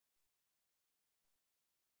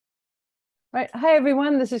Right. Hi,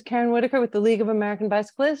 everyone. This is Karen Whitaker with the League of American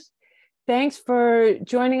Bicyclists. Thanks for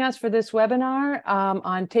joining us for this webinar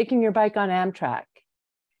on taking your bike on Amtrak.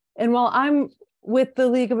 And while I'm with the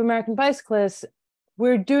League of American Bicyclists,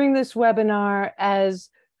 we're doing this webinar as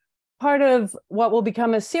part of what will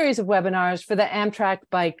become a series of webinars for the Amtrak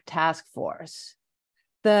Bike Task Force.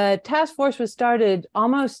 The task force was started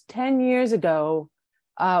almost 10 years ago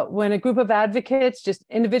when a group of advocates, just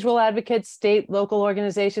individual advocates, state, local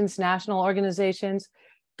organizations, national organizations,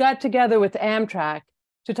 got together with Amtrak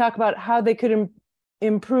to talk about how they could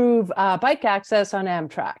improve bike access on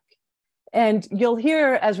Amtrak. And you'll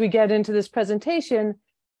hear as we get into this presentation,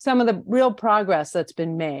 some of the real progress that's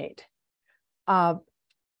been made. For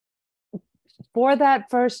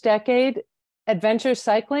that first decade, Adventure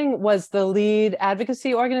Cycling was the lead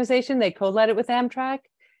advocacy organization. They co-led it with Amtrak.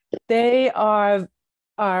 They are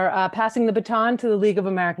passing the baton to the League of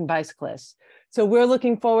American Bicyclists. So we're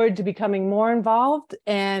looking forward to becoming more involved.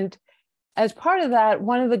 And as part of that,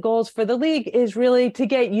 one of the goals for the League is really to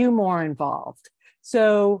get you more involved.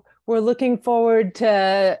 So we're looking forward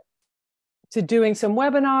to doing some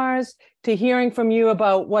webinars, to hearing from you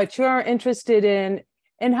about what you're interested in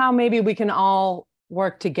and how maybe we can all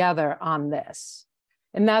work together on this.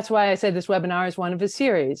 And that's why I said this webinar is one of a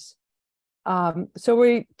series. So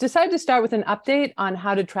we decided to start with an update on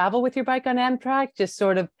how to travel with your bike on Amtrak, just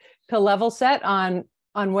sort of to level set on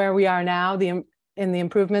where we are now, in the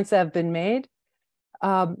improvements that have been made.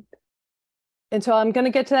 And so I'm going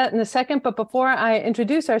to get to that in a second, but before I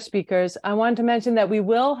introduce our speakers, I wanted to mention that we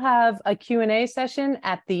will have a Q&A session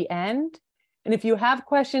at the end. And if you have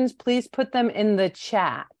questions, please put them in the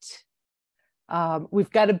chat. We've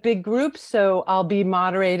got a big group, so I'll be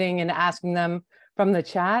moderating and asking them from the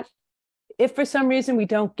chat. If for some reason we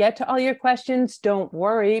don't get to all your questions, don't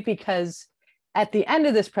worry, because at the end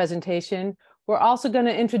of this presentation, we're also going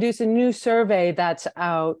to introduce a new survey that's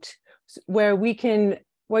out where you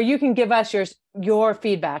can give us your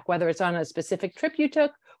feedback, whether it's on a specific trip you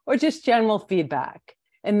took or just general feedback.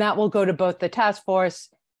 And that will go to both the task force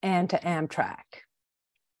and to Amtrak.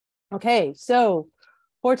 Okay, so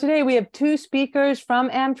for today, we have two speakers from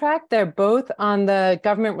Amtrak. They're both on the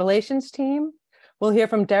government relations team. We'll hear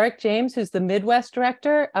from Derek James, who's the Midwest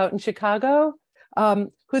director out in Chicago,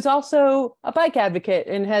 who's also a bike advocate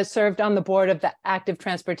and has served on the board of the Active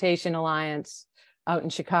Transportation Alliance out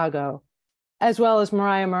in Chicago, as well as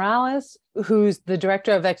Mariah Morales, who's the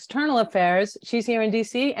director of external affairs. She's here in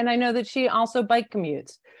DC, and I know that she also bike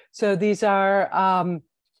commutes. So these are,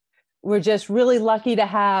 we're just really lucky to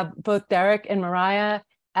have both Derek and Mariah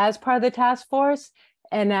as part of the task force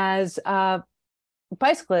and as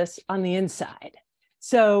bicyclists on the inside.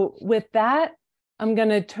 So with that, I'm going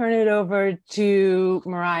to turn it over to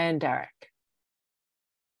Mariah and Derek.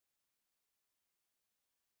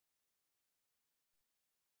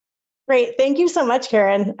 Great. Thank you so much,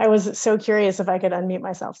 Karen. I was so curious if I could unmute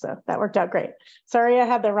myself, so that worked out great. Sorry, I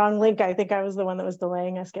had the wrong link. I think I was the one that was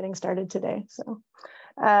delaying us getting started today. So,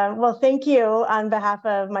 well, thank you on behalf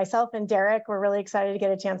of myself and Derek. We're really excited to get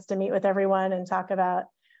a chance to meet with everyone and talk about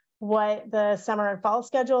what the summer and fall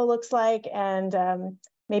schedule looks like, and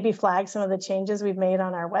maybe flag some of the changes we've made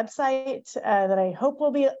on our website that I hope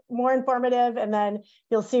will be more informative. And then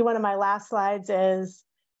you'll see one of my last slides is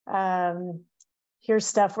here's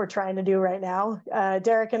stuff we're trying to do right now.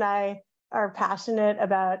 Derek and I are passionate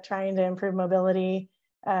about trying to improve mobility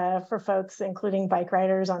for folks, including bike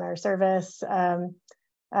riders on our service.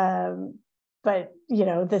 But you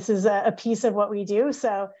know, this is a piece of what we do.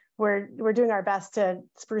 So we're doing our best to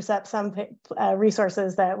spruce up some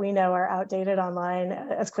resources that we know are outdated online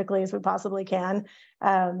as quickly as we possibly can.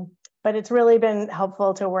 But it's really been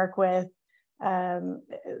helpful to work with you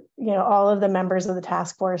know, all of the members of the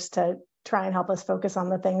task force to try and help us focus on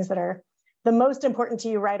the things that are the most important to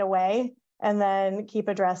you right away, and then keep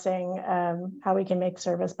addressing how we can make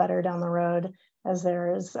service better down the road as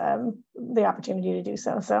there is the opportunity to do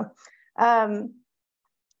so. So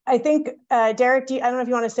I think, Derek, I don't know if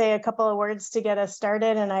you want to say a couple of words to get us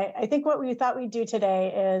started. And I think what we thought we'd do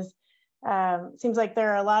today is, seems like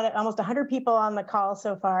there are almost 100 people on the call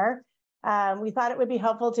so far. We thought it would be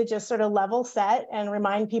helpful to just sort of level set and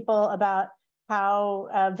remind people about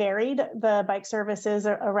how varied the bike service is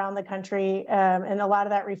around the country. And a lot of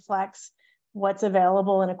that reflects what's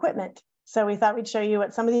available in equipment. So we thought we'd show you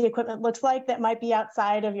what some of the equipment looks like that might be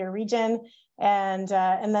outside of your region. And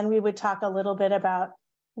then we would talk a little bit about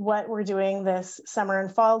what we're doing this summer and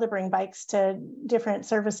fall to bring bikes to different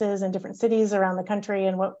services in different cities around the country,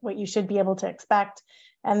 and what you should be able to expect.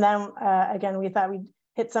 And then again, we thought we'd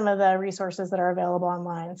hit some of the resources that are available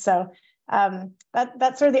online. So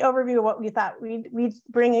That's sort of the overview of what we thought we'd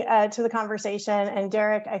bring to the conversation. And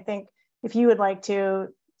Derek, I think if you would like to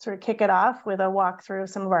sort of kick it off with a walk through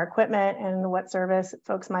some of our equipment and what service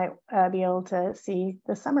folks might be able to see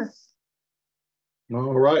this summer.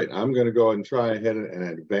 All right, I'm going to go ahead and try ahead and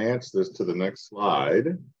advance this to the next slide.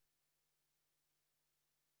 Of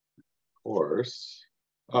course.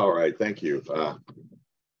 All right, thank you.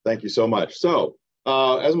 Thank you so much. So,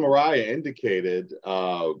 as Mariah indicated,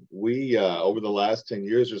 we, over the last 10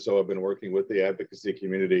 years or so, have been working with the advocacy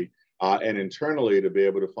community and internally to be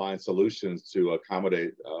able to find solutions to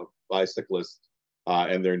accommodate bicyclists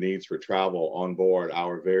and their needs for travel on board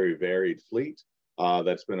our very varied fleet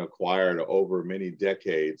that's been acquired over many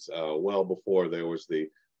decades, well before there was the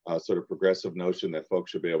sort of progressive notion that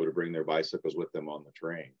folks should be able to bring their bicycles with them on the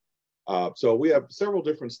train. So we have several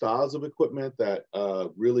different styles of equipment that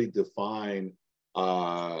really define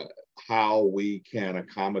how we can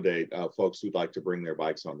accommodate folks who'd like to bring their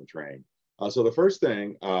bikes on the train. So the first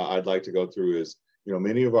thing I'd like to go through is,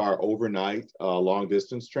 many of our overnight long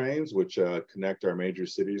distance trains, which connect our major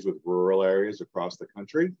cities with rural areas across the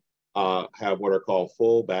country, have what are called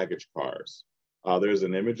full baggage cars. There's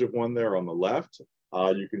an image of one there on the left.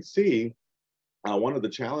 You can see one of the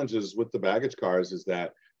challenges with the baggage cars is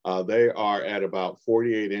that they are at about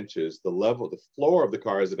 48 inches. The floor of the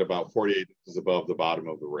car is at about 48 inches above the bottom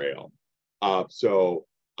of the rail. So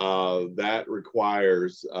that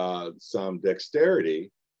requires some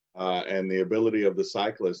dexterity and the ability of the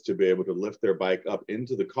cyclist to be able to lift their bike up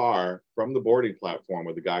into the car from the boarding platform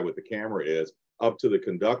where the guy with the camera is, up to the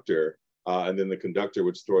conductor, and then the conductor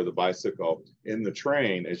would store the bicycle in the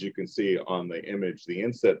train, as you can see on the image, the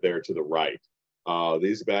inset there to the right.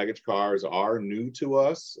 These baggage cars are new to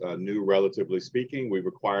us, new relatively speaking. We've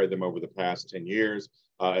acquired them over the past 10 years,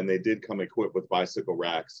 and they did come equipped with bicycle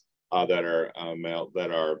racks that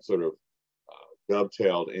are sort of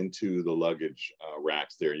dovetailed into the luggage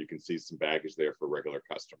racks there. You can see some baggage there for regular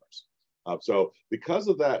customers. So because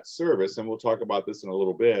of that service, and we'll talk about this in a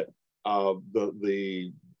little bit,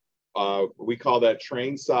 we call that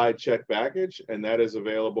train side check baggage, and that is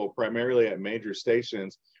available primarily at major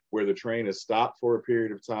stations where the train is stopped for a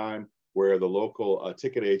period of time, where the local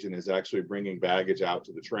ticket agent is actually bringing baggage out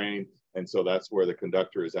to the train. And so that's where the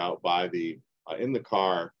conductor is out by in the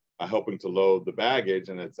car, helping to load the baggage.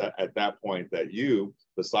 And it's at that point that you,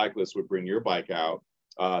 the cyclist, would bring your bike out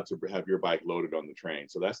to have your bike loaded on the train.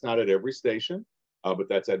 So that's not at every station, but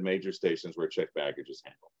that's at major stations where checked baggage is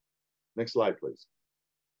handled. Next slide, please.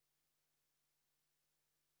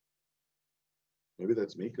 Maybe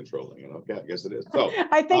that's me controlling it. Okay, I guess it is. So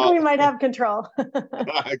I think we might have control.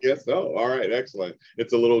 I guess so. All right, excellent.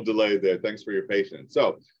 It's a little delayed there. Thanks for your patience.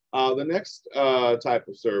 So the next type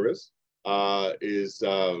of service is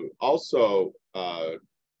also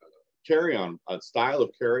carry-on, a style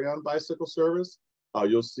of carry-on bicycle service.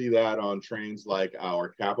 You'll see that on trains like our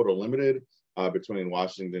Capital Limited between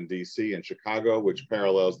Washington, D.C. and Chicago, which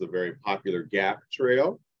parallels the very popular Gap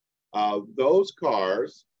Trail. Those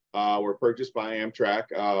cars were purchased by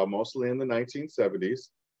Amtrak mostly in the 1970s.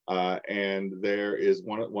 And there is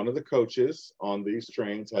one of the coaches on these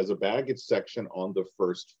trains has a baggage section on the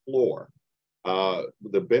first floor.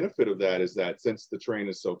 The benefit of that is that since the train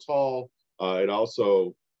is so tall,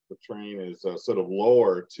 the train is sort of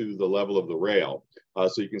lower to the level of the rail.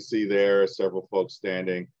 So you can see there several folks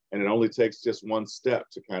standing, and it only takes just one step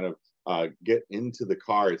to kind of get into the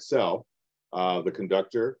car itself. The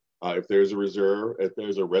conductor, if there's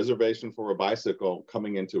a reservation for a bicycle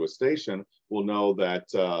coming into a station, will know that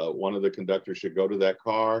one of the conductors should go to that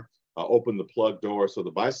car, open the plug door so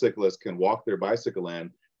the bicyclist can walk their bicycle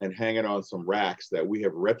in and hang it on some racks that we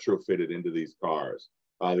have retrofitted into these cars.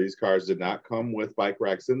 These cars did not come with bike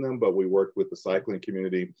racks in them, but we worked with the cycling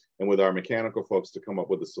community and with our mechanical folks to come up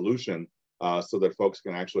with a solution so that folks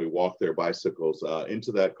can actually walk their bicycles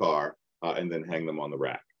into that car and then hang them on the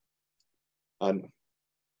rack.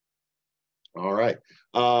 All right.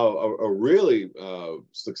 A really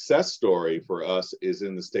success story for us is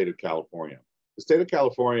in the state of California. The state of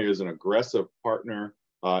California is an aggressive partner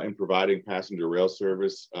in providing passenger rail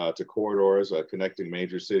service to corridors connecting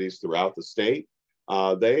major cities throughout the state.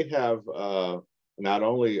 They have not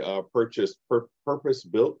only purchased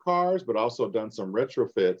purpose-built cars, but also done some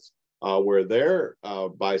retrofits where their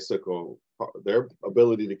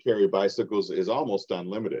ability to carry bicycles is almost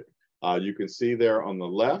unlimited. You can see there on the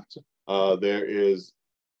left, there is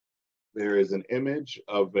an image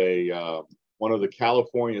of one of the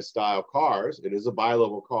California style cars. It is a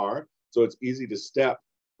bi-level car, so it's easy to step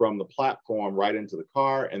from the platform right into the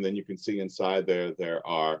car. And then you can see inside there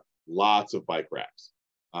are lots of bike racks.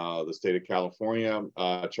 The state of California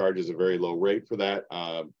charges a very low rate for that.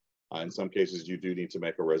 In some cases, you do need to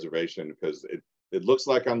make a reservation because it looks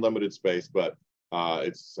like unlimited space, but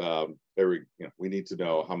it's we need to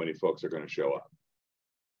know how many folks are going to show up.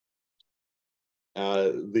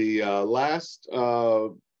 The last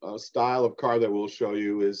style of car that we'll show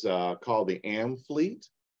you is called the Am Fleet.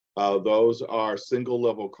 Those are single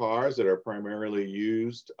level cars that are primarily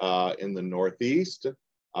used in the Northeast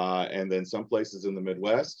and then some places in the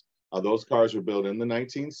Midwest. Those cars were built in the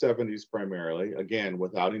 1970s primarily, again,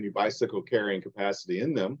 without any bicycle carrying capacity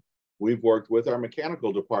in them. We've worked with our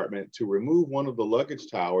mechanical department to remove one of the luggage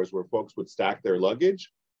towers where folks would stack their luggage.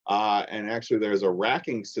 And actually there's a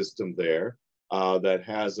racking system there that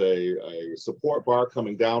has a support bar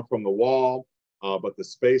coming down from the wall, but the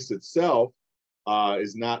space itself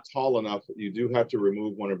is not tall enough. You do have to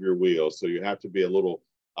remove one of your wheels. So you have to be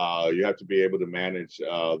you have to be able to manage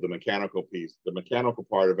the mechanical piece, the mechanical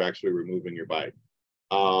part of actually removing your bike.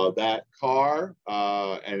 That car,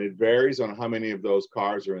 and it varies on how many of those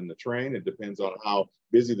cars are in the train. It depends on how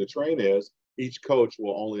busy the train is. Each coach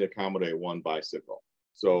will only accommodate one bicycle.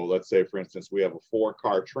 So let's say, for instance, we have a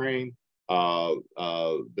 4-car train.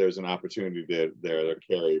 There's an opportunity there to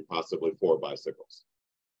carry possibly 4 bicycles.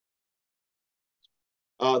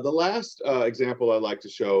 The last example I'd like to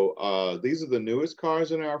show, these are the newest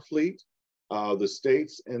cars in our fleet. The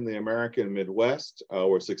states in the American Midwest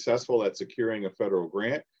were successful at securing a federal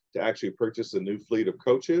grant to actually purchase a new fleet of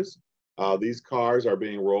coaches. These cars are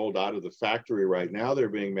being rolled out of the factory right now. They're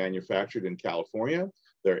being manufactured in California.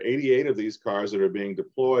 There are 88 of these cars that are being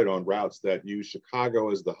deployed on routes that use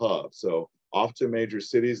Chicago as the hub. So off to major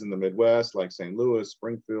cities in the Midwest like St. Louis,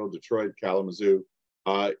 Springfield, Detroit, Kalamazoo.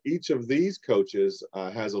 Each of these coaches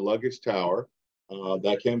has a luggage tower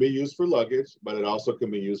that can be used for luggage, but it also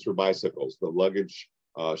can be used for bicycles. The luggage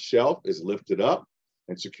shelf is lifted up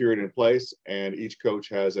and secured in place, and each coach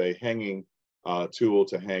has a hanging tool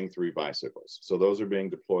to hang 3 bicycles. So those are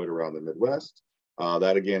being deployed around the Midwest.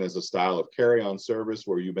 That again is a style of carry-on service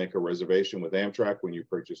where you make a reservation with Amtrak when you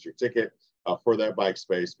purchase your ticket for that bike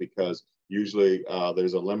space, because usually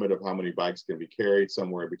there's a limit of how many bikes can be carried,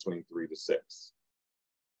 somewhere between 3 to 6.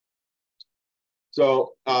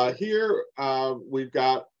 So here we've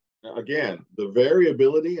got, again, the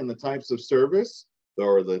variability in the types of service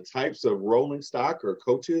or the types of rolling stock or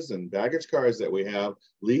coaches and baggage cars that we have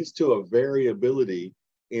leads to a variability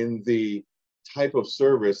in the type of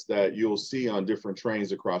service that you'll see on different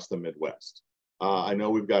trains across the Midwest. I know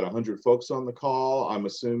we've got 100 folks on the call. I'm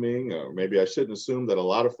assuming, or maybe I shouldn't assume, that a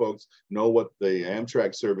lot of folks know what the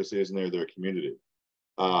Amtrak service is near their community.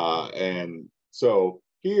 And so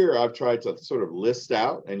here I've tried to sort of list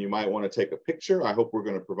out, and you might want to take a picture. I hope we're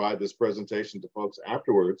going to provide this presentation to folks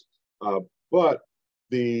afterwards. But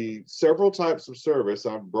the several types of service,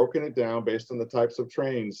 I've broken it down based on the types of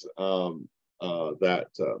trains,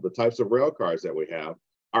 the types of rail cars that we have.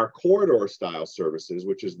 Our corridor style services,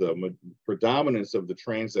 which is the predominance of the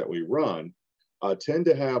trains that we run, tend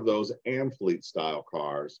to have those Am Fleet style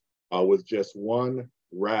cars with just 1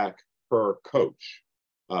 rack per coach.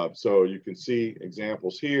 So you can see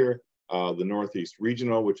examples here, the Northeast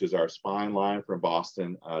Regional, which is our spine line from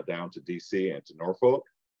Boston down to DC and to Norfolk.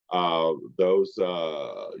 Those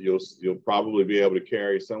you'll probably be able to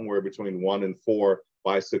carry somewhere between 1 and 4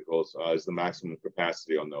 bicycles is the maximum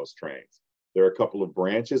capacity on those trains. There are a couple of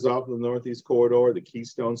branches off of the Northeast Corridor, the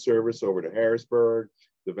Keystone service over to Harrisburg,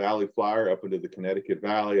 the Valley Flyer up into the Connecticut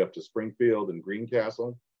Valley, up to Springfield and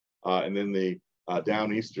Greencastle, and then the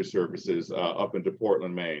Downeaster services up into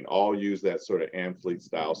Portland, Maine, all use that sort of Am Fleet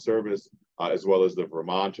style service, as well as the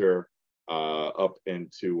Vermonter up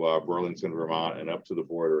into Burlington, Vermont, and up to the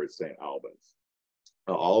border at St. Albans.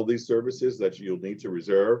 All of these services that you'll need to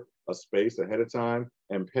reserve a space ahead of time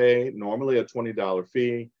and pay normally a $20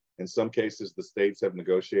 fee. In some cases, the states have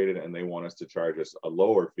negotiated and they want us to charge us a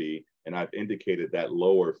lower fee, and I've indicated that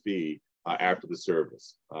lower fee after the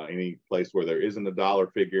service. Any place where there isn't a dollar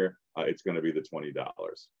figure, it's going to be the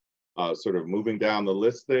 $20. Sort of moving down the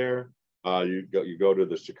list there, you go to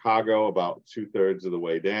the Chicago about 2/3 of the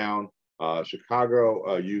way down.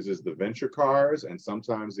 Chicago uses the Venture cars and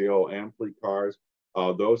sometimes the old Am Fleet cars.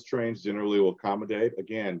 Those trains generally will accommodate,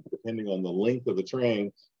 again, depending on the length of the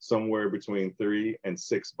train, somewhere between 3 and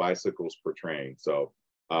 6 bicycles per train. So,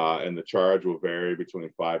 and the charge will vary between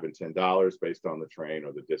 $5 and $10 based on the train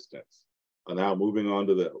or the distance. Now moving on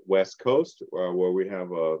to the West Coast, where we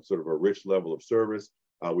have a sort of a rich level of service.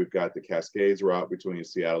 We've got the Cascades route between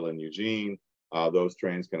Seattle and Eugene. Those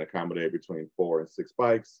trains can accommodate between 4 and 6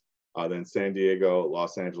 bikes. Then San Diego,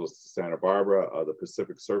 Los Angeles to Santa Barbara, the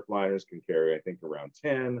Pacific Surfliners can carry, I think, around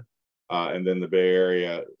 10. And then the Bay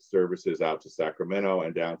Area services out to Sacramento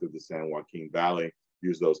and down through the San Joaquin Valley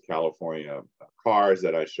use those California cars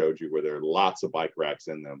that I showed you where there are lots of bike racks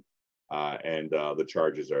in them, and the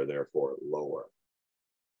charges are therefore lower.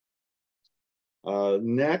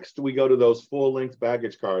 Next, we go to those full-length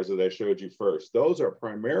baggage cars that I showed you first. Those are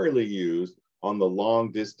primarily used on the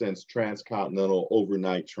long-distance transcontinental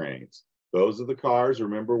overnight trains. Those are the cars,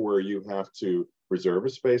 remember, where you have to reserve a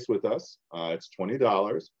space with us. It's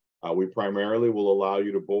 $20. We primarily will allow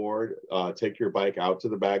you to board, take your bike out to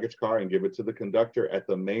the baggage car and give it to the conductor at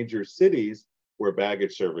the major cities where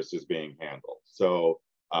baggage service is being handled. So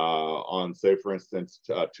on, say, for instance,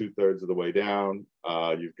 2/3 of the way down,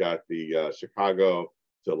 you've got the Chicago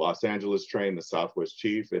to Los Angeles train, the Southwest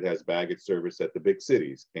Chief. It has baggage service at the big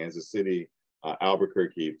cities, Kansas City,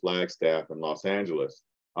 Albuquerque, Flagstaff, and Los Angeles.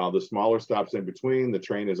 The smaller stops in between, the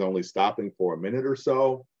train is only stopping for a minute or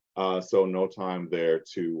so, so no time there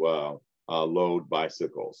to load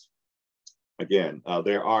bicycles. Again,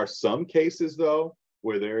 there are some cases, though,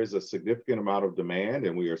 where there is a significant amount of demand,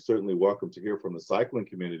 and we are certainly welcome to hear from the cycling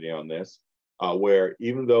community on this, where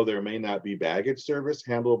even though there may not be baggage service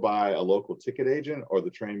handled by a local ticket agent or the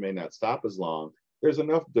train may not stop as long, there's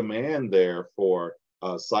enough demand there for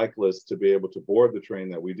cyclists to be able to board the train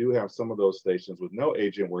that we do have some of those stations with no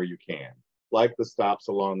agent where you can, like the stops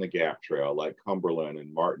along the Gap Trail, like Cumberland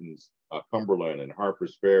and Cumberland and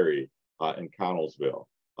Harper's Ferry and Connellsville.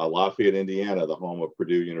 Lafayette, Indiana, the home of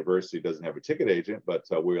Purdue University, doesn't have a ticket agent, but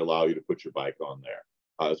we allow you to put your bike on there,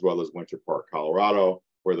 as well as Winter Park, Colorado,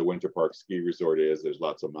 where the Winter Park ski resort is. There's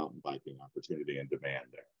lots of mountain biking opportunity and demand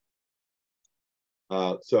there.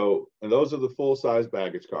 And those are the full-size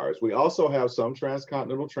baggage cars. We also have some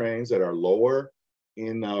transcontinental trains that are lower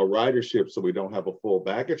in ridership, so we don't have a full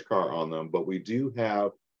baggage car on them, but we do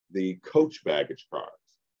have the coach baggage cars.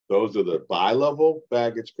 Those are the bi-level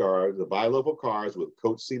baggage cars, the bi-level cars with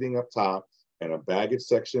coach seating up top and a baggage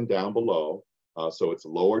section down below. So it's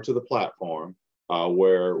lower to the platform,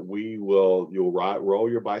 where you'll roll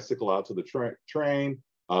your bicycle out to the train.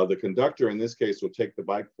 The conductor, in this case, will take the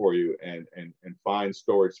bike for you and find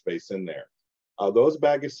storage space in there. Those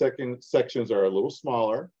baggage sections are a little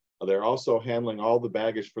smaller. They're also handling all the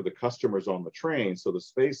baggage for the customers on the train, so the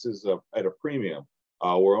space is at a premium.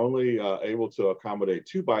 We're only able to accommodate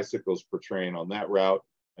 2 bicycles per train on that route,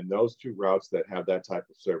 and those 2 routes that have that type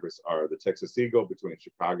of service are the Texas Eagle between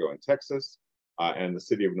Chicago and Texas, and the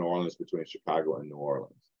City of New Orleans between Chicago and New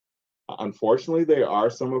Orleans. Unfortunately, there are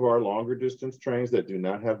some of our longer distance trains that do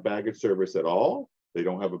not have baggage service at all. They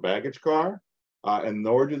don't have a baggage car, and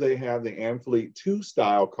nor do they have the Amfleet 2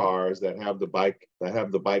 style cars that have the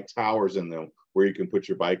bike towers in them where you can put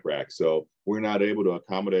your bike rack. So we're not able to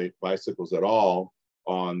accommodate bicycles at all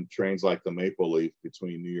on trains like the Maple Leaf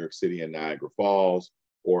between New York City and Niagara Falls,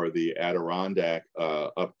 or the Adirondack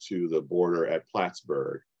up to the border at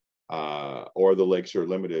Plattsburgh, or the Lakeshore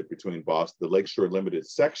Limited between Boston, the Lakeshore Limited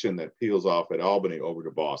section that peels off at Albany over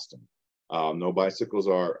to Boston. No bicycles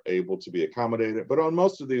are able to be accommodated, but on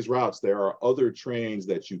most of these routes, there are other trains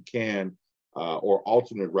that you can, or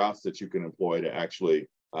alternate routes that you can employ to actually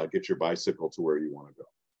get your bicycle to where you want to go.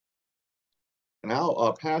 And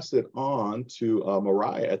I'll pass it on to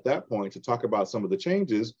Mariah at that point to talk about some of the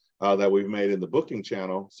changes that we've made in the booking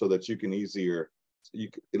channel so that you can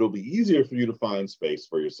it'll be easier for you to find space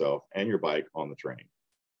for yourself and your bike on the train.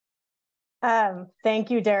 Thank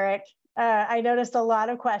you, Derek. I noticed a lot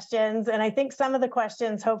of questions, and I think some of the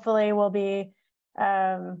questions hopefully will be,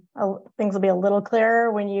 things will be a little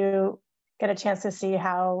clearer when you get a chance to see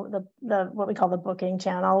how what we call the booking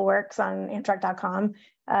channel works on Amtrak.com.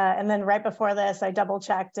 And then right before this, I double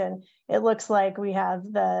checked, and it looks like we have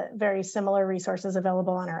the very similar resources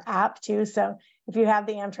available on our app too. So if you have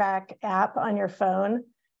the Amtrak app on your phone,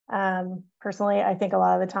 personally, I think a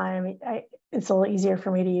lot of the time it's a little easier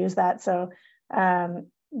for me to use that. So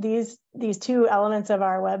these 2 elements of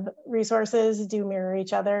our web resources do mirror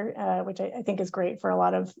each other, which I think is great for a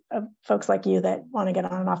lot of folks like you that want to get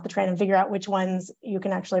on and off the train and figure out which ones you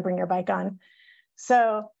can actually bring your bike on.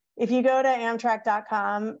 So if you go to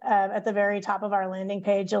Amtrak.com, at the very top of our landing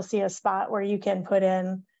page, you'll see a spot where you can put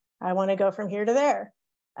in, I want to go from here to there.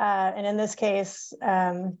 And in this case,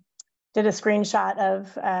 did a screenshot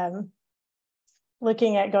of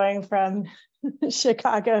looking at going from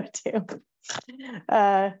Chicago to,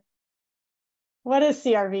 what is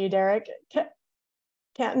CRV, Derek?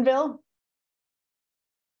 Cantonville?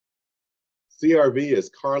 CRV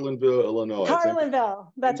is Carlinville, Illinois.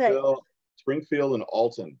 Carlinville, that's right. Springfield and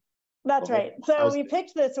Alton. That's right. So we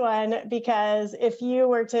picked this one because if you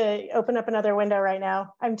were to open up another window right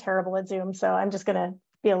now, I'm terrible at Zoom, so I'm just going to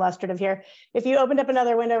be illustrative here. If you opened up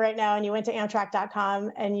another window right now and you went to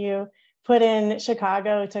Amtrak.com and you put in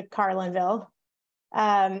Chicago to Carlinville,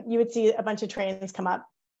 you would see a bunch of trains come up.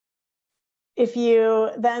 If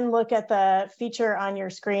you then look at the feature on your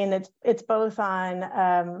screen, it's both on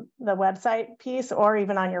the website piece or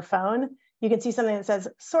even on your phone, you can see something that says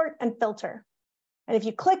sort and filter. And if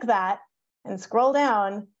you click that and scroll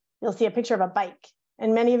down, you'll see a picture of a bike.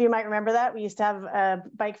 And many of you might remember that. We used to have a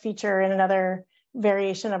bike feature in another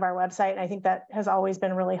variation of our website. And I think that has always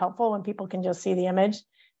been really helpful when people can just see the image.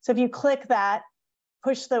 So if you click that,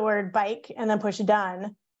 push the word bike, and then push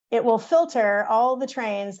done, it will filter all the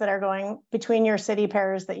trains that are going between your city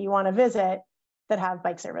pairs that you want to visit that have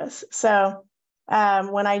bike service. So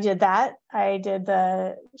when I did that, I did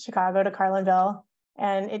the Chicago to Carlinville,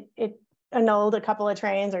 and it annulled a couple of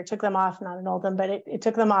trains, or took them off, not annulled them, but it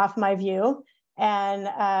took them off my view. And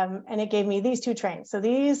it gave me these two trains. So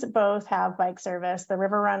these both have bike service, the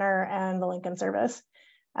River Runner and the Lincoln service.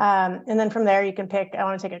 And then from there, you can pick, I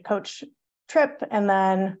want to take a coach trip. And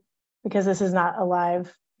then, because this is not a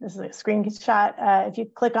live, this is a screenshot, if you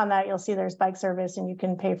click on that, you'll see there's bike service and you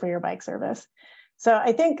can pay for your bike service. So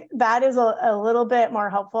I think that is a little bit more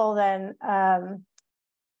helpful than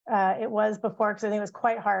it was before, because I think it was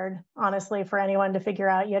quite hard, honestly, for anyone to figure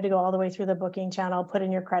out. You had to go all the way through the booking channel, put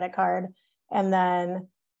in your credit card, and then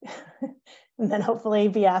hopefully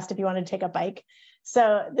be asked if you want to take a bike.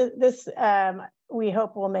 So this we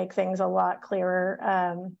hope will make things a lot clearer.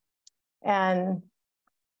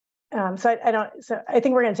 So I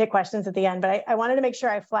think we're going to take questions at the end, but I wanted to make sure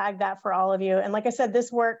I flagged that for all of you. And like I said,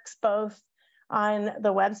 this works both on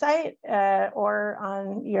the website or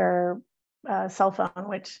on your cell phone,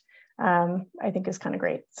 which I think is kind of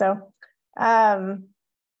great. So, and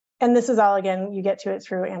this is all, again, you get to it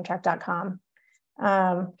through Amtrak.com.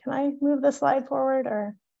 Can I move the slide forward,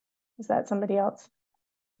 or is that somebody else?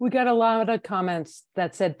 We got a lot of comments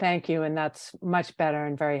that said thank you, and that's much better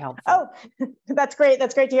and very helpful. Oh, that's great.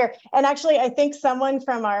 That's great to hear. And actually, I think someone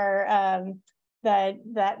from our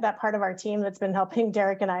that part of our team that's been helping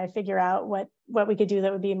Derek and I figure out what we could do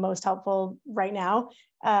that would be most helpful right now.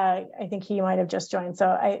 I think he might have just joined, so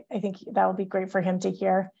I think that would be great for him to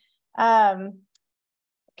hear.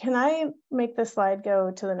 Can I make the slide go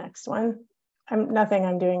to the next one? Nothing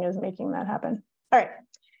I'm doing is making that happen. All right.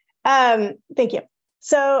 Thank you.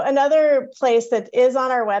 So another place that is on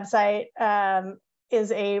our website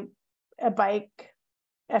is a bike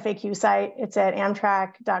FAQ site. It's at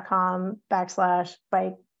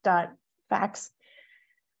amtrak.com/bike.facts.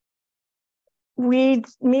 Me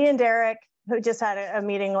and Derek, who just had a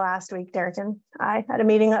meeting last week, Derek and I had a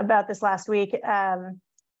meeting about this last week.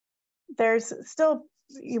 There's still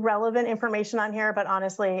relevant information on here, but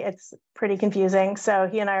honestly, it's pretty confusing. So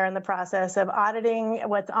he and I are in the process of auditing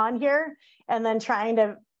what's on here, and then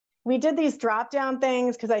we did these drop down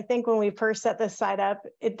things because I think when we first set this site up,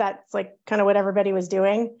 that's like kind of what everybody was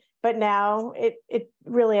doing. But now it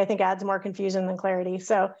really, I think, adds more confusion than clarity.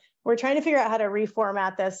 So we're trying to figure out how to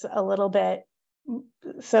reformat this a little bit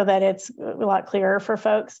so that it's a lot clearer for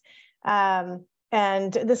folks. And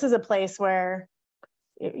this is a place where,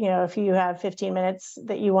 if you have 15 minutes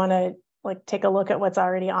that you want to take a look at what's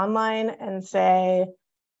already online and say,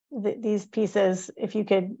 these pieces, if you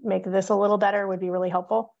could make this a little better, would be really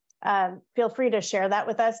helpful. Feel free to share that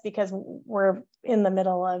with us, because we're in the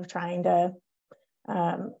middle of trying to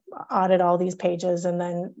audit all these pages and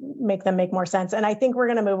then make them make more sense. And I think we're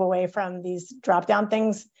going to move away from these drop-down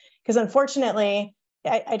things, because unfortunately,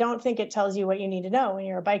 I don't think it tells you what you need to know when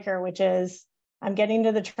you're a biker, which is, I'm getting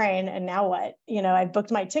to the train and now what? I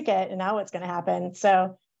booked my ticket and now what's going to happen?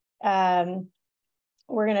 So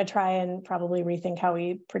we're going to try and probably rethink how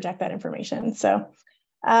we project that information. So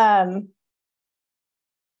I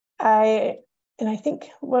think,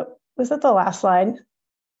 what was that, the last slide?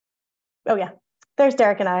 Oh yeah, there's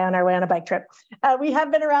Derek and I on our way on a bike trip. We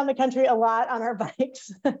have been around the country a lot on our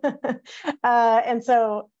bikes. And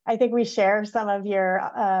so I think we share some of your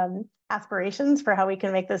aspirations for how we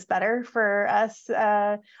can make this better for us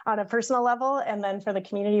on a personal level, and then for the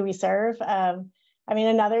community we serve.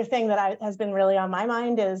 Another thing that has been really on my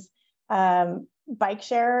mind is bike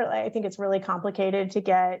share. I think it's really complicated to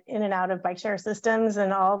get in and out of bike share systems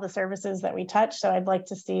and all the services that we touch. So I'd like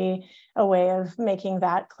to see a way of making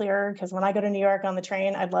that clearer, because when I go to New York on the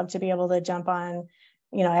train, I'd love to be able to jump on,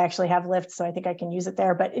 I actually have Lyft, so I think I can use it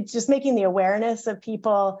there, but it's just making the awareness of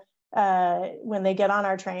people when they get on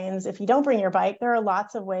our trains. If you don't bring your bike, there are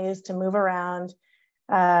lots of ways to move around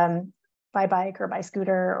by bike or by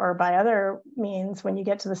scooter or by other means when you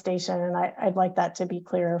get to the station. And I'd like that to be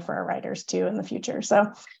clearer for our riders too in the future.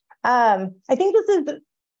 So I think this is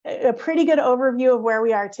a pretty good overview of where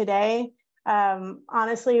we are today.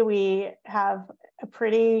 Honestly, we have a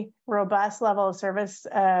pretty robust level of service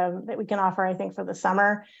that we can offer, I think, for the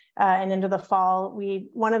summer and into the fall.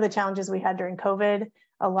 One of the challenges we had during COVID,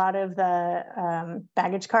 a lot of the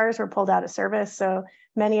baggage cars were pulled out of service. So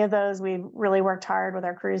many of those, we've really worked hard with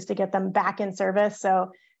our crews to get them back in service.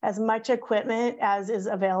 So as much equipment as is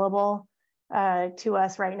available to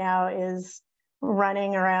us right now is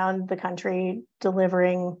running around the country,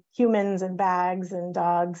 delivering humans and bags and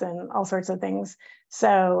dogs and all sorts of things.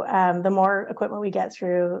 So the more equipment we get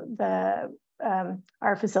through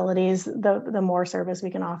our facilities, the more service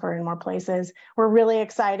we can offer in more places. We're really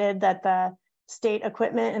excited that the state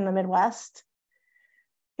equipment in the Midwest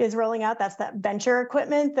is rolling out. That's that venture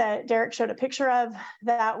equipment that Derek showed a picture of.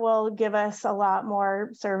 That will give us a lot more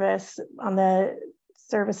service on the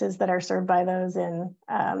services that are served by those in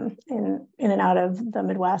and out of the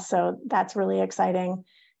Midwest. So that's really exciting.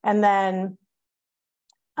 And then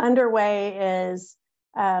underway is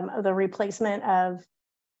the replacement of,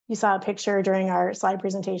 you saw a picture during our slide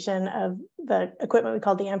presentation of the equipment we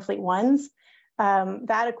call the M-Fleet ones.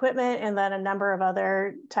 That equipment and then a number of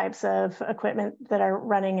other types of equipment that are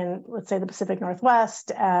running in, let's say, the Pacific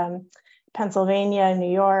Northwest, Pennsylvania,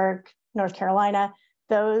 New York, North Carolina.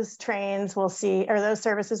 Those trains will see, or those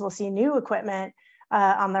services will see new equipment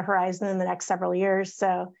on the horizon in the next several years.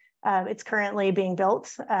 So it's currently being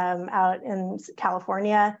built out in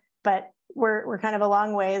California, but we're kind of a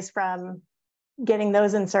long ways from getting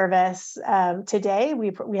those in service today.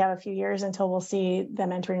 We have a few years until we'll see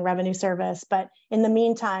them entering revenue service. But in the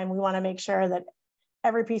meantime, we want to make sure that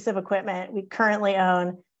every piece of equipment we currently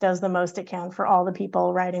own does the most it can for all the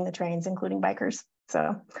people riding the trains, including bikers.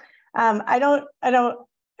 So I don't know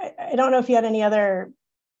if you had any other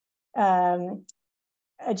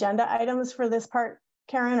agenda items for this part,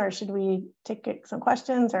 Karen, or should we take some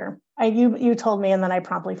questions? Or you told me and then I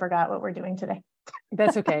promptly forgot what we're doing today.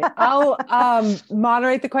 That's okay. I'll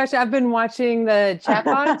moderate the question. I've been watching the chat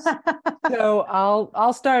box, so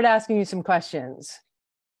I'll start asking you some questions.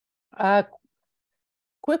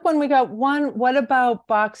 Quick one, we got one. What about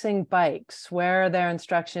boxing bikes? Where are their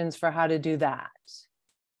instructions for how to do that?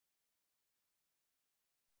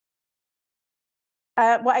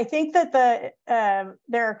 Well, I think that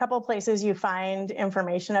there are a couple of places you find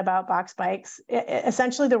information about box bikes.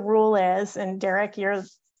 Essentially, the rule is, and Derek, you're a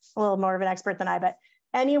little more of an expert than I, but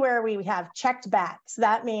anywhere we have checked backs,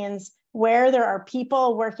 that means where there are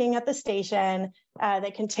people working at the station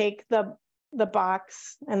that can take the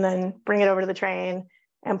box and then bring it over to the train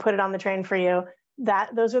and put it on the train for you.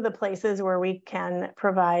 Those are the places where we can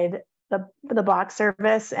provide the box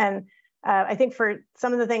service. And I think for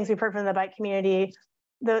some of the things we've heard from the bike community,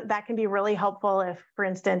 that can be really helpful if, for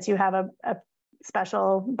instance, you have a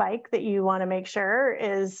special bike that you want to make sure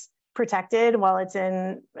is protected while it's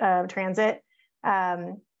in transit.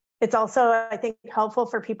 It's also, I think, helpful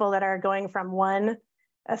for people that are going from one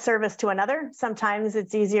service to another. Sometimes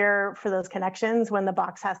it's easier for those connections when the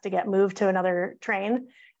box has to get moved to another train.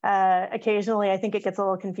 Occasionally, I think it gets a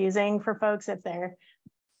little confusing for folks if their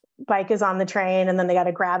bike is on the train and then they got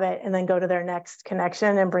to grab it and then go to their next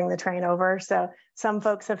connection and bring the train over. So some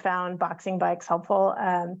folks have found boxing bikes helpful.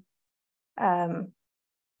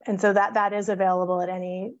 And so that is available at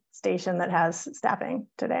any station that has staffing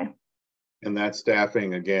today. And that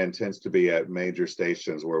staffing, again, tends to be at major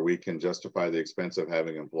stations where we can justify the expense of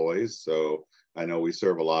having employees. So I know we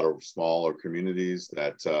serve a lot of smaller communities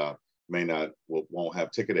that won't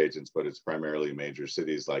have ticket agents, but it's primarily major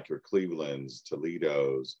cities like your Clevelands,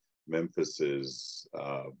 Toledo's, Memphis's,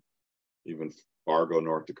 even Fargo,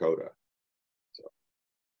 North Dakota. So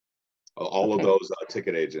all of those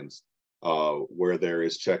ticket agents where there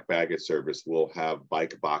is checked baggage service will have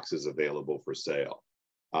bike boxes available for sale.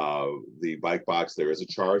 The bike box, there is a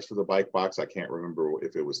charge for the bike box. I can't remember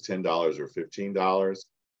if it was $10 or $15,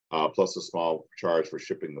 plus a small charge for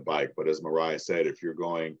shipping the bike. But as Mariah said, if you're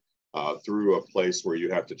going through a place where you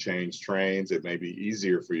have to change trains, it may be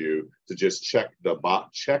easier for you to just check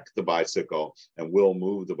the bicycle, and we'll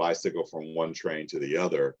move the bicycle from one train to the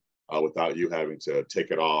other without you having to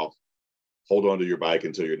take it off, hold on to your bike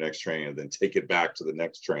until your next train, and then take it back to the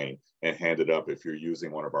next train and hand it up if you're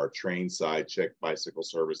using one of our train side check bicycle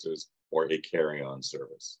services or a carry-on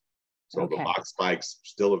service. So the box bike's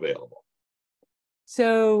still available.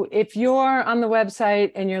 So if you're on the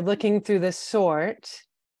website and you're looking through the sort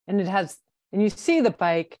and you see the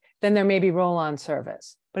bike, then there may be roll-on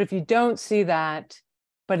service. But if you don't see that,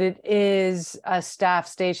 but it is a staff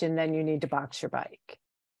station, then you need to box your bike.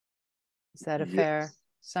 Is that a fair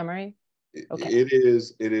summary? Okay.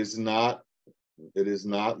 It is not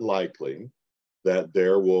likely that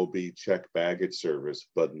there will be checked baggage service,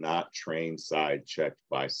 but not train side checked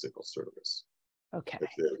bicycle service. Okay.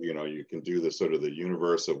 You know, you can do the sort of the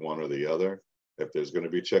universe of one or the other. If there's going to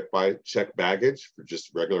be checked baggage for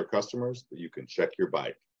just regular customers, you can check your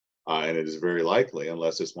bike, and it is very likely,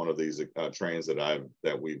 unless it's one of these trains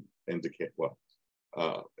that we indicate. Well,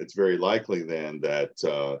 it's very likely then that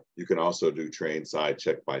you can also do train side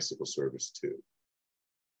check bicycle service too.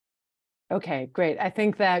 Okay, great. I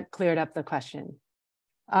think that cleared up the question.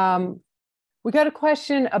 We got a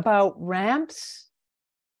question about ramps,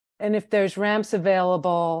 and if there's ramps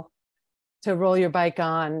available to roll your bike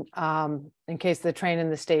on in case the train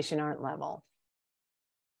and the station aren't level,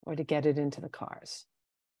 or to get it into the cars.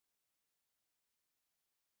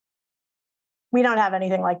 We don't have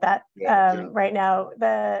anything like that Yeah. right now.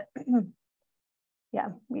 Yeah,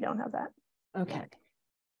 we don't have that. Okay.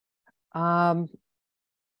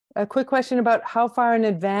 A quick question about how far in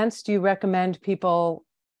advance do you recommend people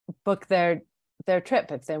book their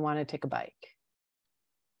trip if they want to take a bike?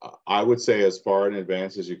 I would say as far in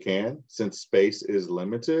advance as you can, since space is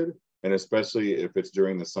limited, and especially if it's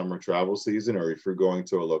during the summer travel season, or if you're going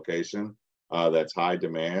to a location that's high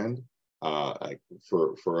demand.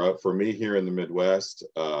 For me here in the Midwest,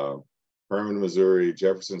 Herman, Missouri,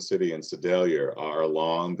 Jefferson City, and Sedalia are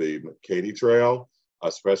along the Katy Trail,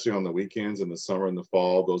 especially on the weekends in the summer and the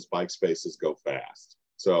fall. Those bike spaces go fast.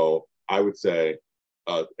 So I would say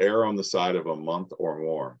err on the side of a month or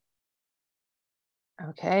more.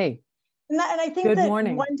 Okay. And I think Good that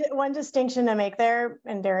morning. one distinction to make there,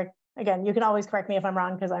 and Derek, again, you can always correct me if I'm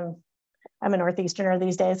wrong because I'm a Northeasterner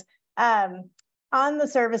these days. On the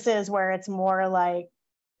services where it's more like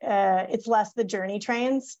it's less the journey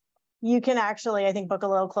trains, you can actually, I think, book a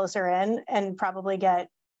little closer in and probably get,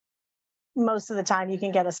 most of the time you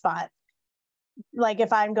can get a spot. Like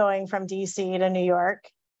if I'm going from DC to New York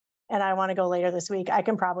and I want to go later this week, I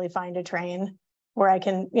can probably find a train where I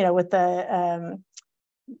can, you know, with the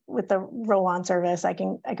roll-on service, I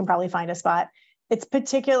can probably find a spot. It's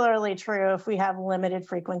particularly true if we have limited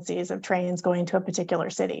frequencies of trains going to a particular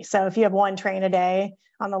city. So if you have one train a day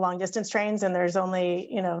on the long distance trains and there's only,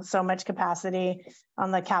 you know, so much capacity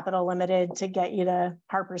on the Capital Limited to get you to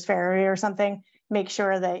Harper's Ferry or something, make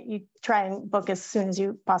sure that you try and book as soon as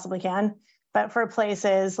you possibly can. But for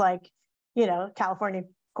places like, you know, California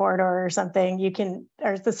corridor or something, you can,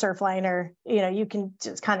 or the Surfline, or, you know, you can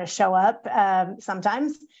just kind of show up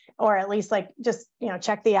sometimes, or at least like just, you know,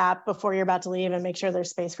 check the app before you're about to leave and make sure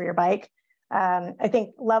there's space for your bike. I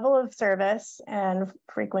think level of service and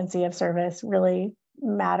frequency of service really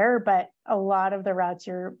matter, but a lot of the routes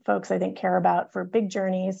your folks, I think, care about for big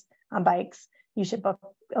journeys on bikes, you should book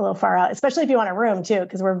a little far out, especially if you want a room too,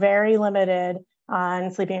 because we're very limited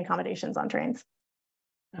on sleeping accommodations on trains.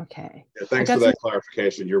 Okay. Yeah, thanks for that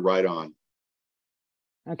clarification. You're right on.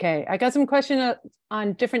 Okay, I got some questions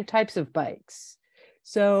on different types of bikes.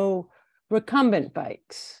 So recumbent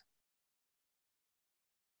bikes.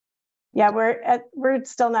 Yeah, we're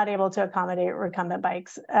still not able to accommodate recumbent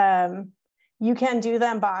bikes. You can do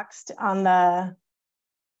them boxed on the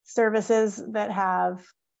services that have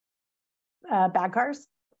bag cars,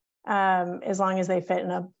 as long as they fit in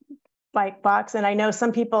a bike box. And I know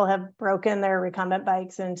some people have broken their recumbent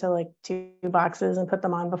bikes into like 2 boxes and put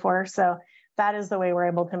them on before. So that is the way we're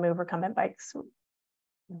able to move recumbent bikes.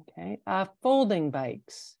 Okay, folding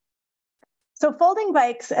bikes. So folding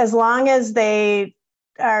bikes, as long as they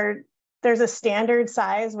are, there's a standard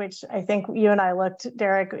size, which I think you and I looked,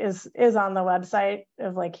 Derek, is on the website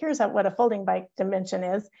of like, here's what a folding bike dimension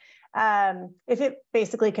is. If it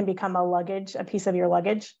basically can become a piece of your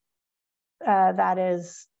luggage, that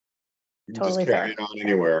is totally just carry fair. it on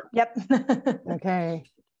anywhere. Yep. Okay.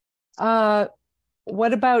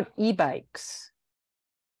 What about e-bikes?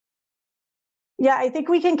 Yeah, I think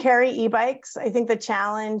we can carry e-bikes. I think the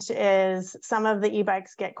challenge is some of the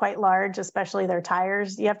e-bikes get quite large, especially their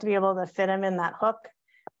tires. You have to be able to fit them in that hook.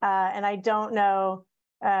 And I don't know,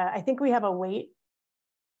 I think we have a weight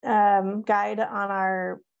guide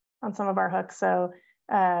on some of our hooks. So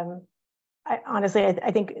honestly,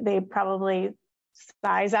 I think they probably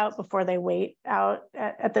size out before they weight out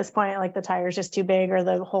at this point, like the tire's just too big, or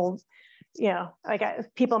the whole, you know, like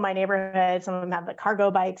people in my neighborhood, some of them have the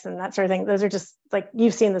cargo bikes and that sort of thing. Those are just like,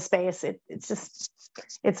 you've seen the space. It's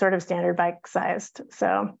sort of standard bike sized.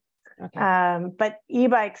 So, okay. But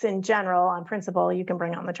e-bikes in general, on principle, you can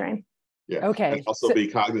bring on the train. Yeah. Okay. And also be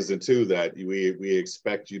cognizant too that we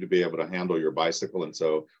expect you to be able to handle your bicycle. And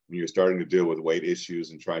so when you're starting to deal with weight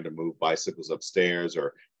issues and trying to move bicycles upstairs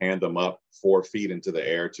or hand them up 4 feet into the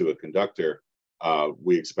air to a conductor,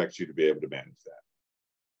 we expect you to be able to manage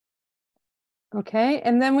that. Okay,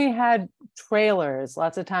 and then we had trailers.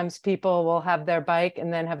 Lots of times people will have their bike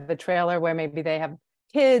and then have the trailer where maybe they have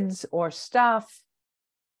kids or stuff,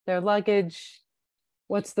 their luggage.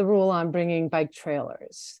 What's the rule on bringing bike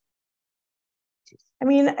trailers? I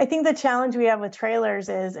mean, I think the challenge we have with trailers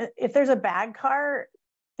is if there's a bag car,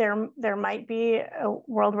 there might be a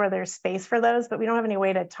world where there's space for those, but we don't have any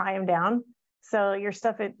way to tie them down. So your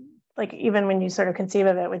stuff, like even when you sort of conceive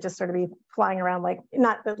of it, would just sort of be flying around, like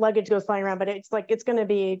not the luggage goes flying around, but it's like it's going to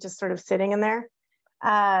be just sort of sitting in there.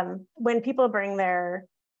 When people bring their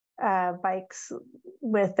bikes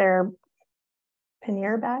with their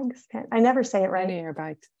pannier bags, I never say it right. Pannier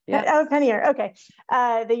bikes. Yeah. Oh, pannier. Okay.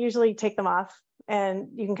 They usually take them off, and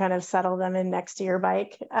you can kind of settle them in next to your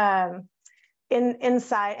bike.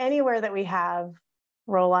 Inside anywhere that we have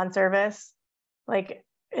roll-on service, like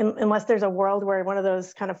unless there's a world where one of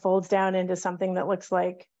those kind of folds down into something that looks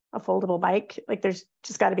like a foldable bike, like there's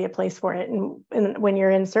just got to be a place for it. And when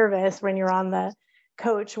you're in service, when you're on the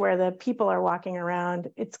coach where the people are walking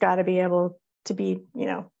around, it's got to be able to be,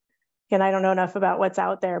 and I don't know enough about what's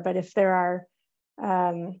out there, but if there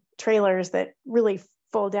are trailers that really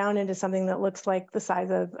fold down into something that looks like the size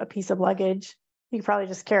of a piece of luggage, you could probably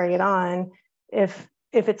just carry it on. If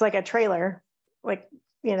it's like a trailer, like,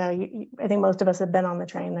 I think most of us have been on the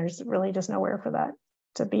train. There's really just nowhere for that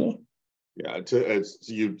to be. Yeah,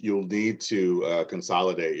 you'll need to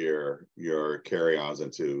consolidate your carry-ons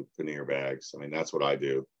into pannier bags. I mean, that's what I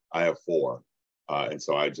do. I have 4, and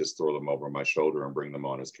so I just throw them over my shoulder and bring them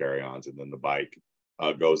on as carry-ons, and then the bike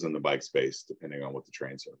goes in the bike space depending on what the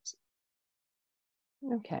train service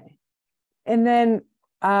is. Okay, and then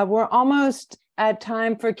we're almost at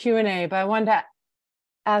time for Q&A, but I wanted to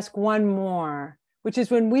ask one more, which is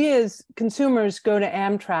when we as consumers go to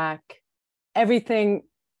Amtrak, everything,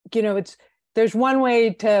 there's one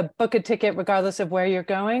way to book a ticket regardless of where you're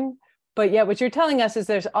going, but yet what you're telling us is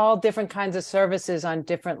there's all different kinds of services on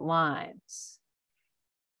different lines.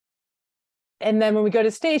 And then when we go to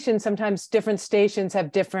stations, sometimes different stations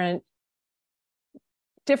have different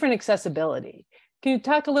accessibility. Can you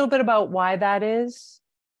talk a little bit about why that is?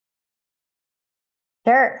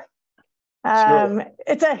 Sure. Sure.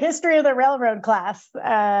 It's a history of the railroad class,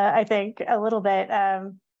 I think, a little bit.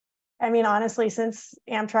 I mean, honestly, since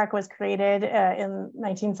Amtrak was created in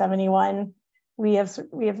 1971, we have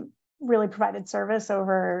really provided service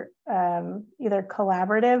over either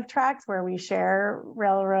collaborative tracks where we share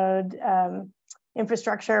railroad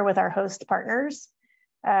infrastructure with our host partners.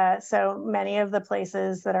 So many of the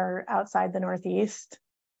places that are outside the Northeast,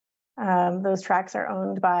 those tracks are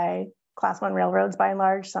owned by Class 1 railroads by and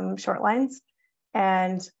large, some short lines.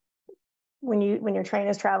 And when your train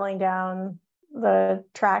is traveling down the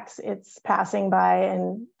tracks, it's passing by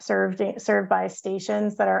and served by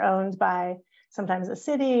stations that are owned by sometimes a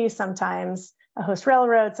city, sometimes a host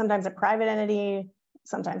railroad, sometimes a private entity,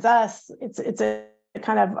 sometimes us. It's a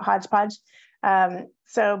kind of hodgepodge.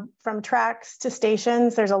 So from tracks to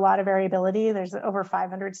stations, there's a lot of variability. There's over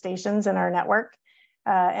 500 stations in our network,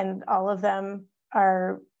 and all of them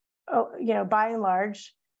are, by and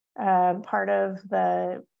large, part of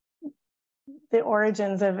the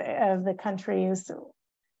origins of the country's,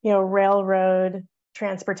 railroad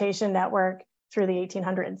transportation network through the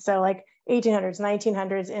 1800s. So like 1800s,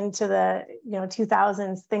 1900s into the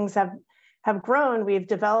 2000s, things have grown. We've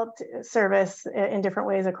developed service in different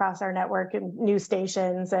ways across our network, and new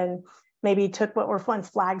stations, and maybe took what were once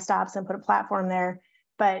flag stops and put a platform there.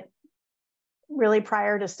 But really,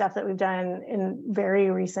 prior to stuff that we've done in very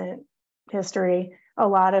recent history, a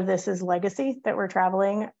lot of this is legacy that we're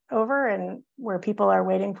traveling over and where people are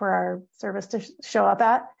waiting for our service to show up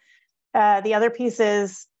at. The other piece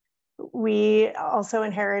is we also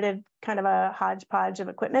inherited kind of a hodgepodge of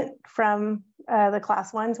equipment from the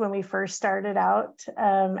Class 1s when we first started out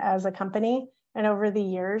as a company. And over the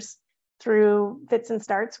years, through fits and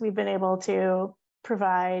starts, we've been able to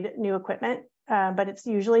provide new equipment, but it's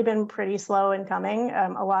usually been pretty slow in coming.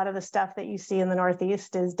 A lot of the stuff that you see in the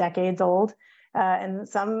Northeast is decades old. And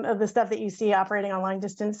some of the stuff that you see operating on long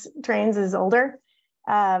distance trains is older.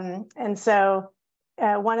 And so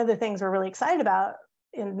one of the things we're really excited about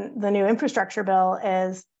in the new infrastructure bill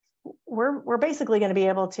is we're basically going to be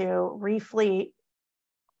able to refleet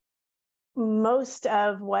most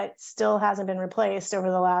of what still hasn't been replaced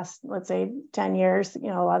over the last, let's say, 10 years. A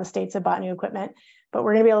lot of states have bought new equipment, but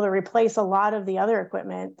we're going to be able to replace a lot of the other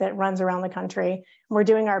equipment that runs around the country. We're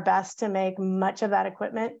doing our best to make much of that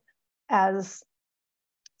equipment as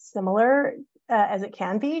similar as it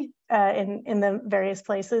can be in the various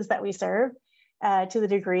places that we serve, to the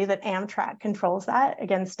degree that Amtrak controls that.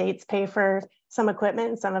 Again, states pay for some equipment,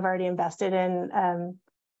 and some have already invested in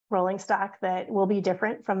rolling stock that will be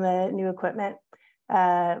different from the new equipment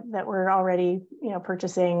that we're already,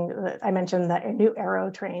 purchasing. I mentioned the new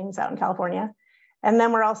Aero trains out in California. And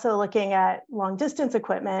then we're also looking at long distance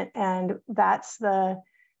equipment, and that's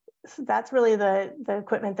really the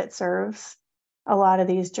equipment that serves a lot of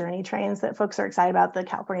these journey trains that folks are excited about: the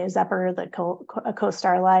California Zephyr, the Coast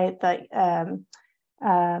Starlight, the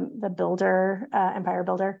Builder, Empire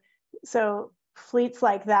Builder. So fleets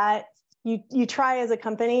like that, you try as a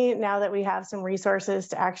company, now that we have some resources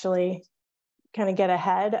to actually kind of get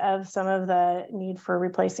ahead of some of the need for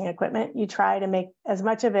replacing equipment, you try to make as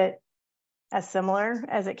much of it as similar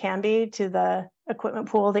as it can be to the equipment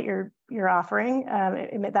pool that you're offering.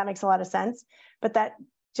 That makes a lot of sense. But that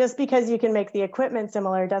just because you can make the equipment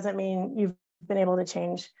similar doesn't mean you've been able to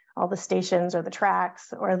change all the stations or the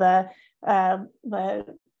tracks or the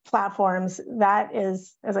platforms. That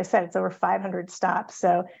is, as I said, it's over 500 stops.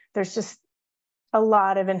 So there's just a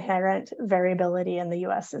lot of inherent variability in the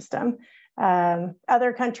US system.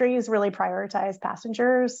 Other countries really prioritize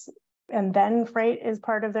passengers, and then freight is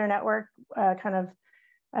part of their network,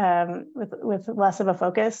 with less of a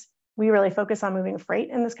focus. We really focus on moving freight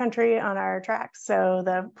in this country on our tracks. So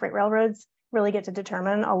the freight railroads really get to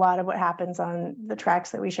determine a lot of what happens on the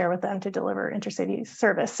tracks that we share with them to deliver intercity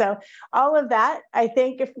service. So all of that, I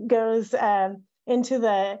think, goes into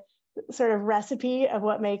the sort of recipe of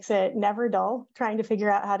what makes it never dull, trying to figure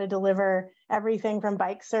out how to deliver everything from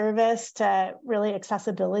bike service to really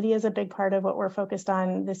accessibility is a big part of what we're focused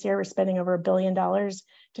on this year. We're spending over $1 billion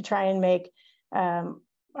to try and make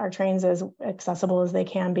our trains as accessible as they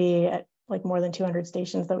can be at like more than 200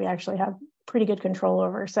 stations that we actually have pretty good control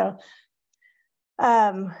over. So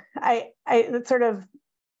it's sort of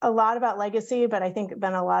a lot about legacy, but I think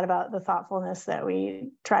then a lot about the thoughtfulness that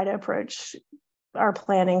we try to approach our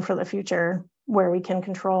planning for the future, where we can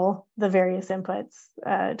control the various inputs,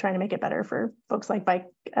 trying to make it better for folks like bike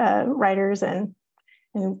riders and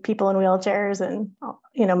people in wheelchairs and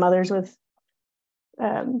mothers with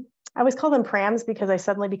I always call them prams because I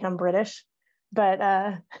suddenly become British,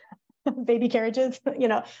 but baby carriages,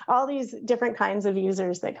 all these different kinds of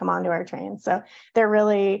users that come onto our trains. So they're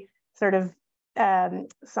really sort of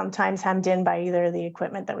sometimes hemmed in by either the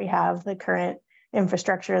equipment that we have, the current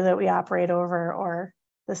infrastructure that we operate over, or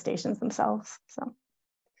the stations themselves. So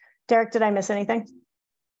Derek, did I miss anything?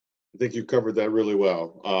 I think you covered that really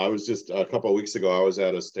well. I was just a couple of weeks ago, I was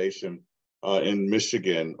at a station in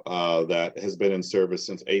Michigan that has been in service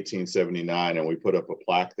since 1879, and we put up a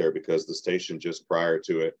plaque there because the station just prior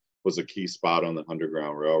to it was a key spot on the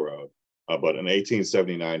Underground Railroad. But an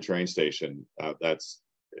 1879 train station that's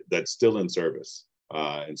still in service.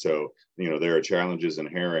 And so, there are challenges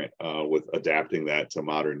inherent with adapting that to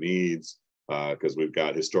modern needs because we've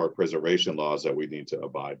got historic preservation laws that we need to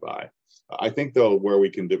abide by. I think, though, where we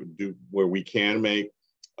can where we can make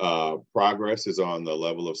progress is on the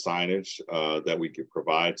level of signage that we can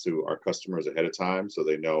provide to our customers ahead of time, so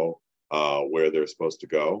they know where they're supposed to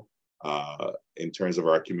go. In terms of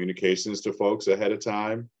our communications to folks ahead of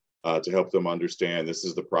time, to help them understand this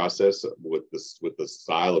is the process with the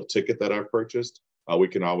style of ticket that I've purchased. We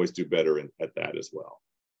can always do better at that as well.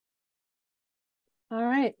 All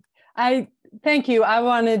right. I thank you. I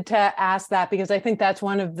wanted to ask that because I think that's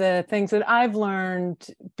one of the things that I've learned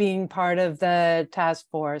being part of the task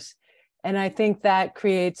force. And I think that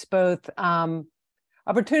creates both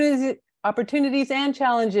opportunities and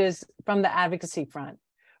challenges from the advocacy front,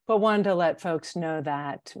 but wanted to let folks know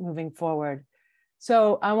that moving forward.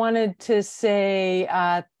 So I wanted to say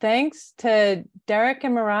thanks to Derek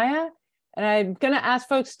and Mariah. And I'm going to ask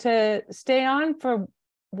folks to stay on for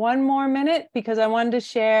one more minute because I wanted to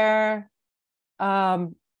share a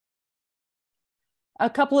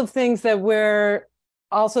couple of things that we're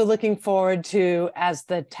also looking forward to as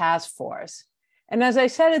the task force. And as I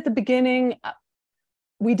said at the beginning,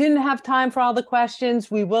 we didn't have time for all the questions.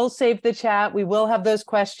 We will save the chat. We will have those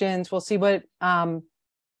questions. We'll see what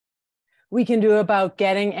we can do about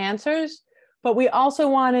getting answers. But we also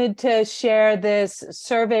wanted to share this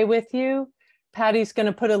survey with you. Patty's going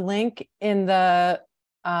to put a link in the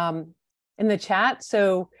chat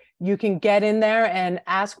so you can get in there and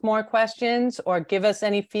ask more questions or give us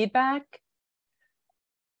any feedback.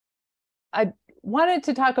 I wanted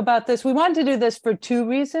to talk about this. We wanted to do this for two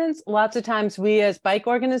reasons. Lots of times we as bike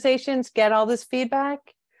organizations get all this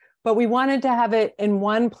feedback, but we wanted to have it in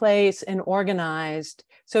one place and organized.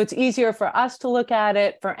 So it's easier for us to look at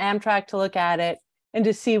it, for Amtrak to look at it, and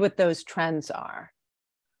to see what those trends are.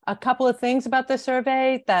 A couple of things about the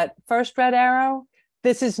survey. That first red arrow,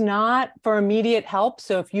 this is not for immediate help.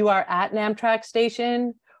 So if you are at an Amtrak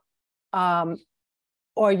station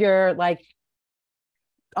or you're like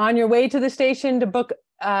on your way to the station to book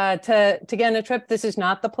to get on a trip, this is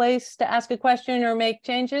not the place to ask a question or make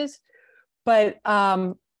changes. But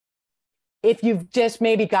if you've just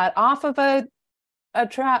maybe got off of a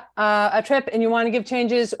trip and you want to give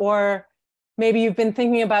changes, or maybe you've been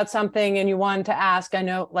thinking about something and you want to ask, I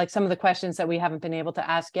know like some of the questions that we haven't been able to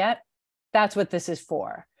ask yet, that's what this is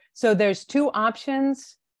for. So there's two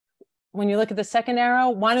options. When you look at the second arrow,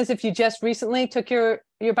 one is if you just recently took your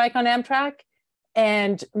bike on Amtrak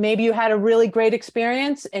and maybe you had a really great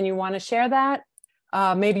experience and you want to share that.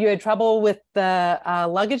 Maybe you had trouble with the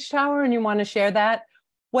luggage tower and you want to share that.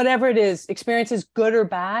 Whatever it is, experiences good or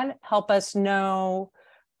bad, help us know,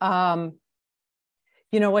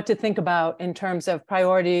 what to think about in terms of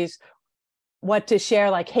priorities, what to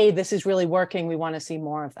share, like, hey, this is really working. We want to see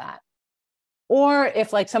more of that. Or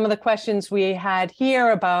if like some of the questions we had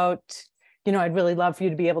here about, I'd really love for you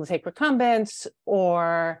to be able to take recumbents,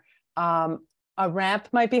 or a ramp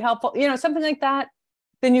might be helpful, something like that,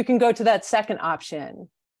 then you can go to that second option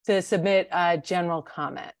to submit general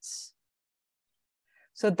comments.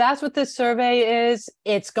 So that's what this survey is.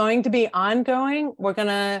 It's going to be ongoing. We're going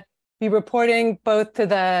to be reporting both to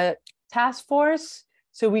the task force,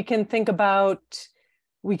 so we can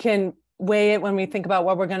weigh it when we think about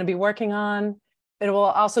what we're going to be working on. It will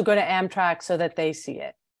also go to Amtrak so that they see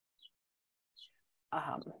it.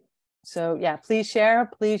 So yeah, please share,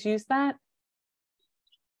 please use that.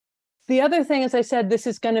 The other thing, as I said, this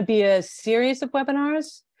is going to be a series of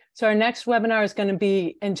webinars. So our next webinar is going to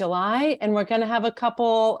be in July, and we're going to have a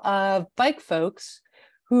couple of bike folks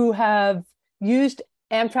who have used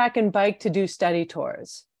Amtrak and bike to do study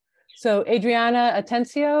tours. So Adriana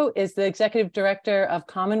Atencio is the executive director of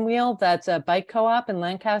Commonweal. That's a bike co-op in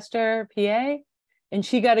Lancaster, PA. And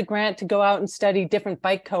she got a grant to go out and study different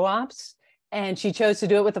bike co-ops. And she chose to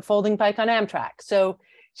do it with a folding bike on Amtrak. So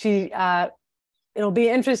it'll be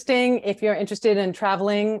interesting if you're interested in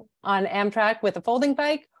traveling on Amtrak with a folding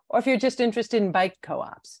bike, or if you're just interested in bike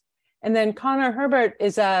co-ops. And then Connor Herbert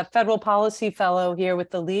is a federal policy fellow here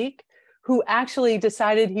with the League, who actually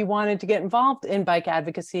decided he wanted to get involved in bike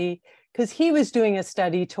advocacy because he was doing a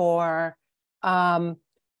study tour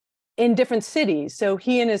in different cities. So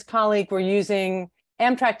he and his colleague were using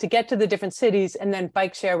Amtrak to get to the different cities and then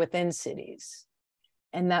bike share within cities.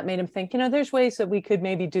 And that made him think, there's ways that we could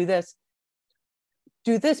maybe do this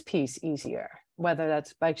piece easier, whether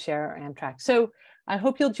that's bike share or Amtrak. So I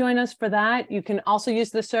hope you'll join us for that. You can also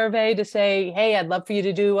use the survey to say, hey, I'd love for you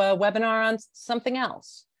to do a webinar on something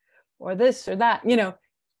else, or this or that,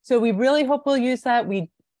 So we really hope we'll use that. We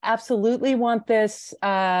absolutely want this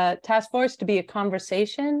task force to be a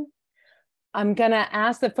conversation. I'm going to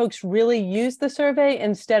ask that folks really use the survey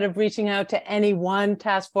instead of reaching out to any one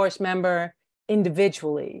task force member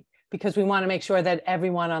individually, because we want to make sure that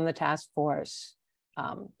everyone on the task force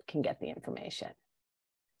can get the information.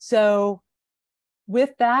 So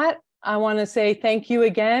with that, I want to say thank you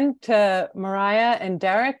again to Mariah and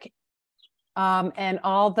Derek and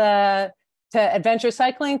to Adventure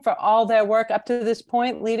Cycling for all their work up to this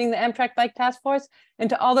point, leading the Amtrak Bike Task Force, and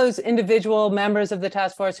to all those individual members of the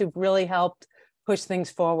task force who've really helped push things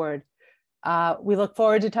forward. We look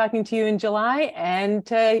forward to talking to you in July and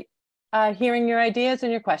to hearing your ideas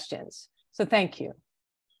and your questions. So thank you.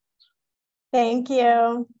 Thank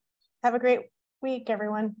you. Have a great week,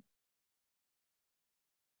 everyone.